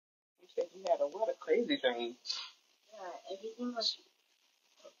said you had what a crazy dream. Yeah, everything was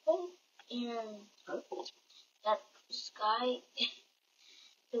purple, and Purple. that sky,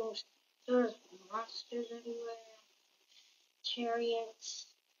 there was monsters everywhere, chariots.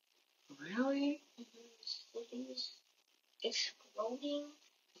 Really? Cities exploding.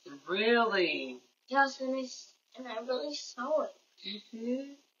 Really? Yes, and I really saw it.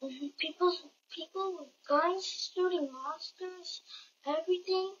 People with guns shooting monsters,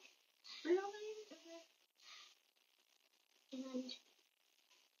 everything. Really? And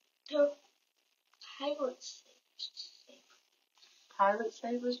they're pilot sabers. Pilot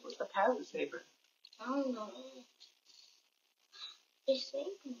sabers? What's a pilot saber? I don't know. They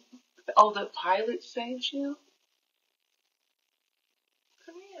saved me. Oh, the pilot saved you?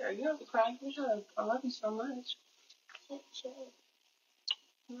 Come here. You have to cry. I love you so much.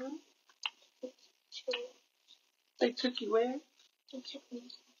 Hmm? They took you where? They took me to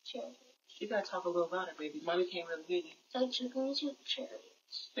the chariots. You gotta talk a little louder, baby. Mommy can't really hear you. They took me to the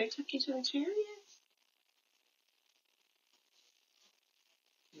chariots. They took you to the chariots?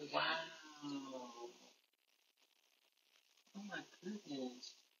 Wow. Oh my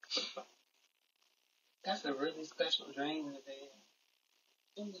goodness. That's a really special dream right there.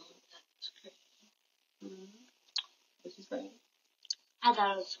 You know, that's crazy. Mm-hmm. What'd you say? I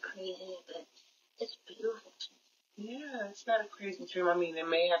thought it was crazy, but it's beautiful. Yeah, it's not a crazy dream. I mean, there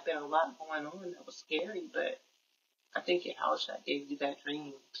may have been a lot going on that was scary, but I think YAHAWASHI gave you that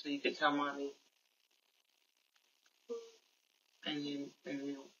dream so you could tell Mommy. And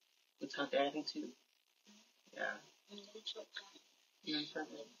then we tell Daddy too. Yeah. And then took You know what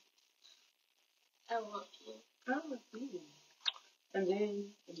I love you. I love you. And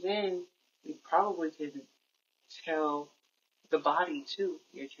then we probably could tell the body too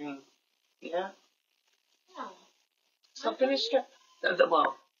your dream. Yeah. Yeah. So finish the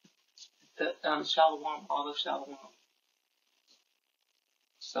Shalom, all of Shalom.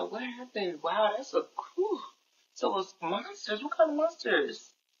 So what happened? Wow, that's a cool. So it was monsters. What kind of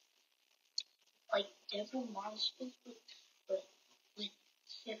monsters? Like different monsters with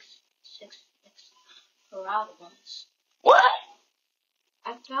six parabolas. What?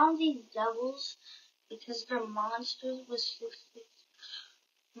 I found these devils because they're monsters with six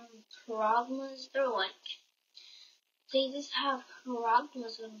parabolas. They're like they just have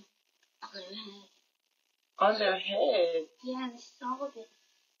parabolas on their head. On their head? Yeah, they saw it.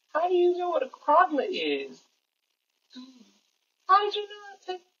 How do you know what a parabola is? How did you know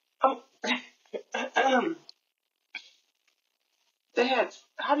that? Dad,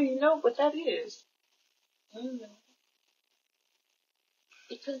 how do you know what that is? I don't know.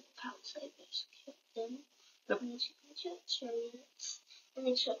 Because the outsiders killed them. And they took me to the chariots. And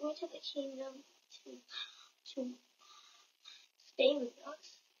they took me to the kingdom to stay with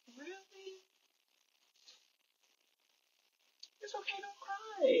us. Really? It's okay, don't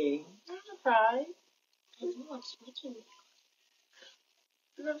cry. Don't cry. I know it's making me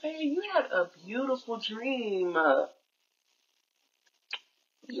cry. Okay, you had a beautiful dream.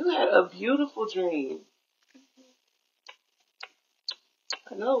 You had a beautiful dream.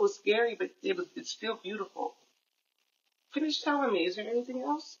 I know it was scary, but it's still beautiful. Finish telling me, is there anything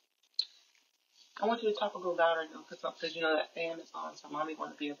else? I want you to talk a little louder now, because you know that fan is on, so Mommy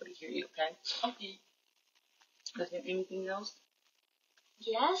want to be able to hear you, okay? Okay. Is there anything else?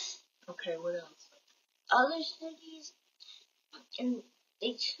 Yes. Okay, what else? Other cities, and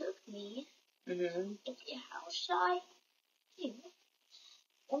they took me. Mm-hmm. If you house shy,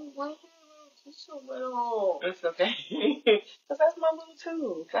 oh, why are so little? It's okay. Because that's my little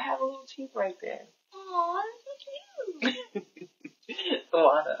tooth. I have a little teeth right there. Aw, that's so cute. Oh,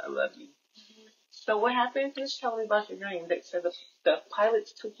 I love you. So what happened? Just tell me about your dream. So the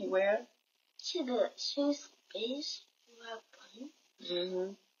pilots took you where? To the space weapon.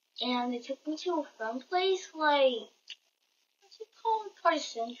 Mm-hmm. And they took me to a fun place, like, what's it called? Party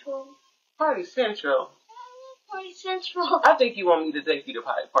Central. Party Central. Party Central. I think you want me to take you to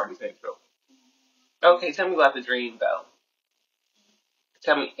Party Central. Okay, tell me about the dream, though.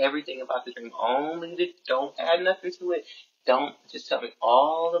 Tell me everything about the dream. Don't add nothing to it. Don't, just tell me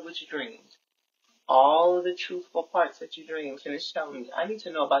all of what you dreamed. All of the truthful parts that you dreamed. Finish telling me. I need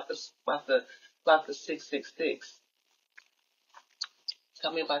to know about the 666.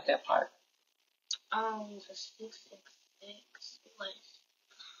 Tell me about that part. The 666 was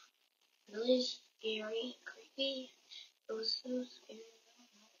really scary, creepy. It was so scary. I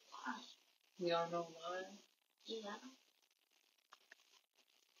don't know why. You don't know why? Yeah.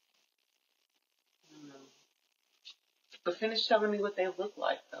 But finish telling me what they look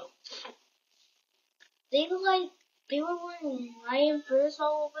like, though. They were wearing lion furs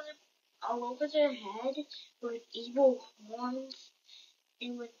all over all over their head with evil horns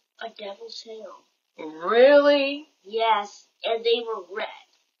and with a devil's tail. Really? Yes, and they were red.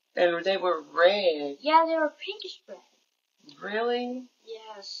 And they were red. Yeah, they were pinkish red. Really?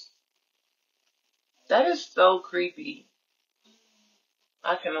 Yes. That is so creepy.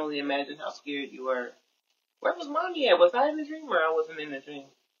 I can only imagine how scared you were. Where was Mommy at? Was I in the dream or I wasn't in the dream?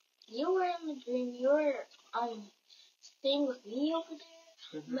 You were in the dream. You were staying with me over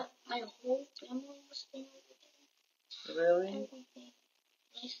there. Mm-hmm. My whole family was staying over there. Really? Everything.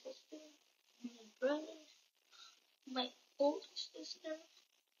 My sister, my brother, my older sister,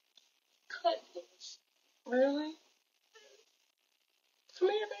 cousins. Really? Come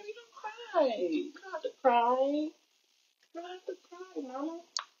here, baby. Don't cry. You don't have to cry. You don't have to cry, Mama.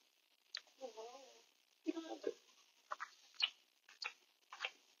 You don't have to.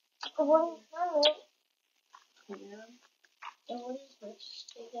 I wasn't hurt. Yeah. It wasn't hurt to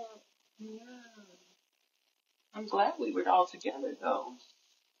stay down. Yeah. I'm glad we were all together, though.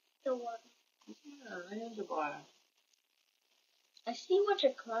 The one. Yeah, I am glad. I see what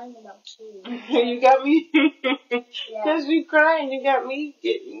you're crying about too. You got me. Yeah. Because you crying, you got me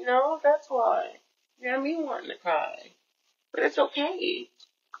getting, that's why. You got me wanting to cry. But it's okay.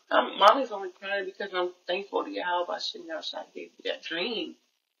 Mommy's only crying because I'm thankful to YAHAWASHI gave me that dream.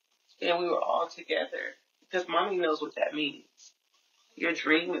 And we were all together. Because Mommy knows what that means. Your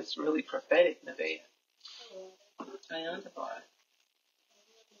dream is really prophetic, Nevaeh. I understand.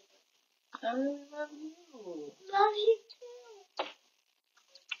 I really love you. Love you too.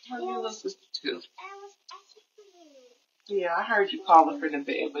 Love you, little sister, too. I was asking for you. Yeah, I heard you calling for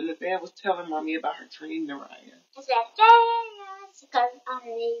Nevaeh, but Nevaeh was telling Mommy about her dream, Nariah. I said, yes, because I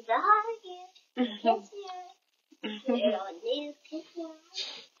need to hug you, kiss you, I need to kiss you,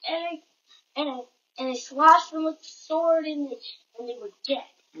 and I slashed them with the sword, and they were dead.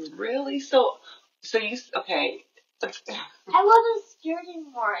 Really? So you, okay. I wasn't scared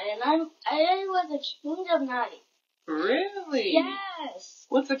anymore, and I was a kingdom knight. Really? Yes.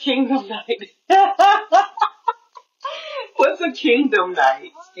 What's a kingdom knight? What's a kingdom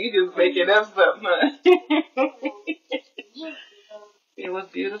knight? You just making up something, huh? It was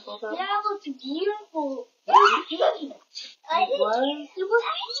beautiful, though? Yeah, it was beautiful. It was pink. It was? It was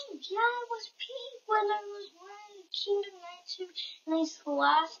pink. Yeah, it was pink when I was wearing the Kingdom Knight suit, and I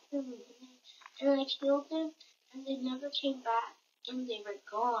slashed them, and I killed them, and they never came back, and they were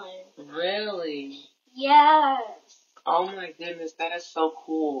gone. Really? Yes. Oh my goodness, that is so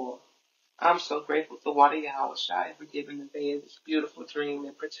cool. I'm so grateful to YAHAWASHI for giving Nevaeh this beautiful dream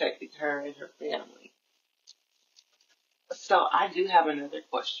and protecting her and her family. So I do have another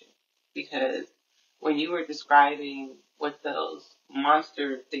question, because when you were describing what those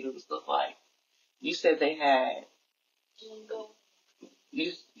monster things look like, you said they had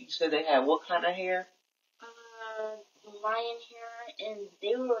you said they had what kind of hair? Lion hair, and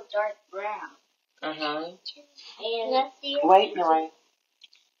they were dark brown. Uh-huh. And wait, no.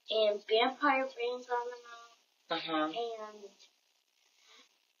 And vampire brains on the mouth. Uh-huh. And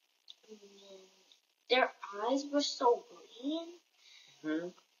their eyes were so green.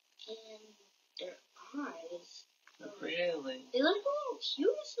 Mm-hmm. And their eyes. Really? They looked a little cute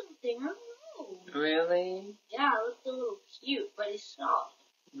or something. I don't know. Really? Yeah, it looked a little cute, but it's soft.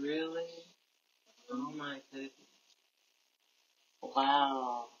 Really? Mm-hmm. Oh my goodness.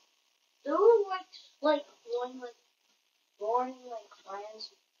 Wow. They were like roaring like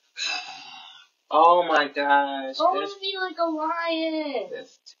lions. Oh my gosh. I want to be like a lion.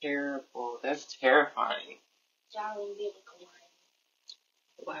 That's terrible. That's terrifying. Yeah, I want to be like a lion.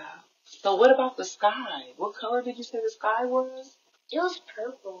 Wow. So what about the sky? What color did you say the sky was? It was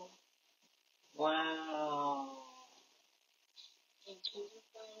purple. Wow. And kingdom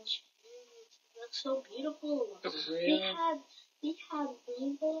flying shoes. It looked so beautiful. Really? They had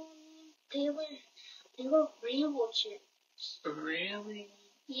rainbow. They were rainbow chips. Really?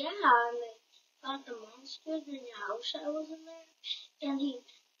 Yeah, and they got the monsters and YAHAWASHI was in there, and he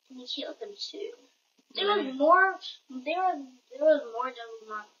killed them too. There was more devil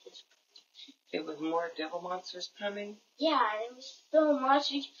monsters. It was more devil monsters coming? Yeah, it was so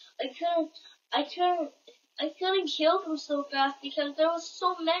much. I couldn't kill them so fast because there was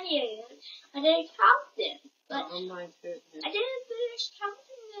so many of them. I didn't count them. But oh my goodness. I didn't finish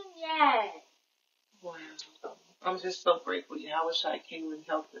counting them yet. Wow. I'm just so grateful YAHAWASHI came and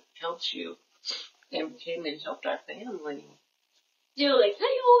helped you and came and helped our family. They were like,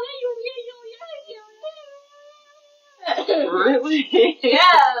 Really?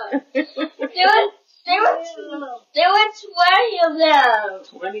 Yeah. There were 20 of them.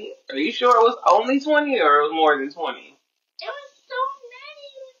 20? Are you sure it was only 20 or it was more than 20? There was so many.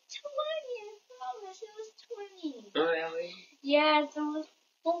 Really? Yes, it was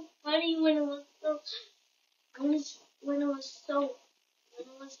so funny when it was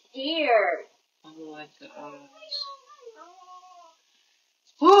here. Oh my gosh.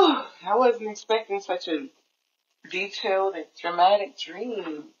 Whew, I wasn't expecting such a detailed and dramatic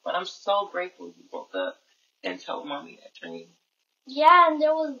dream, but I'm so grateful you woke up and told mommy that dream. Yeah, and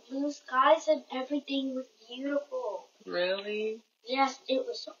there was blue skies and everything was beautiful. Really? Yes, it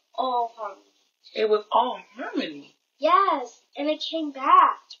was all harmony. It was all harmony. Yes, and it came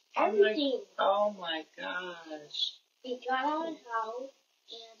back. Everything. Oh my gosh. We got out of hell,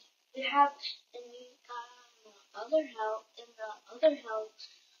 and we got out of the other hell, and the other hell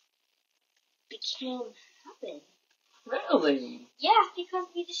became heaven. Really? Yes, because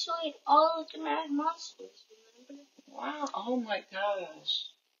we destroyed all the dramatic monsters, remember? Wow, oh my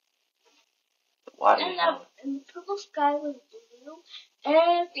gosh. Why do you know? And the purple sky was blue,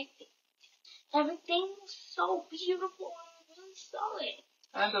 everything was so beautiful, and I really saw it.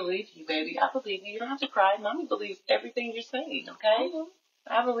 I believe you, baby. I believe you. You don't have to cry. Mommy believes everything you're saying, okay?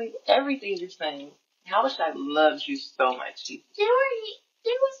 I believe everything you're saying. YAHAWASHI loves you so much. There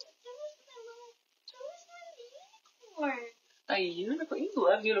was a unicorn. A unicorn? You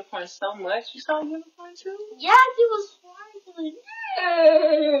love unicorns so much. You saw a unicorn too? Yes, it was flying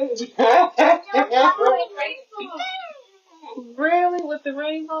Really? With the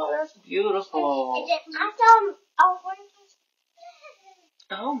rainbow? That's beautiful. I saw a butterflies.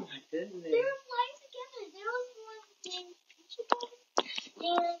 Oh my goodness. They were flying together. There was one named Peachy Bug,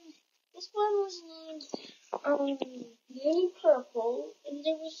 and this one was named Purple, and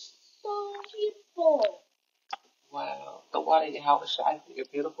they were so beautiful. Wow. The water YAHAWASHI for your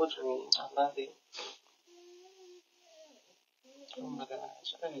beautiful dream. I love it. Oh my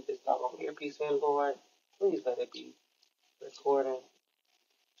gosh. I need this dog earpiece in, Lord. Please let it be recording.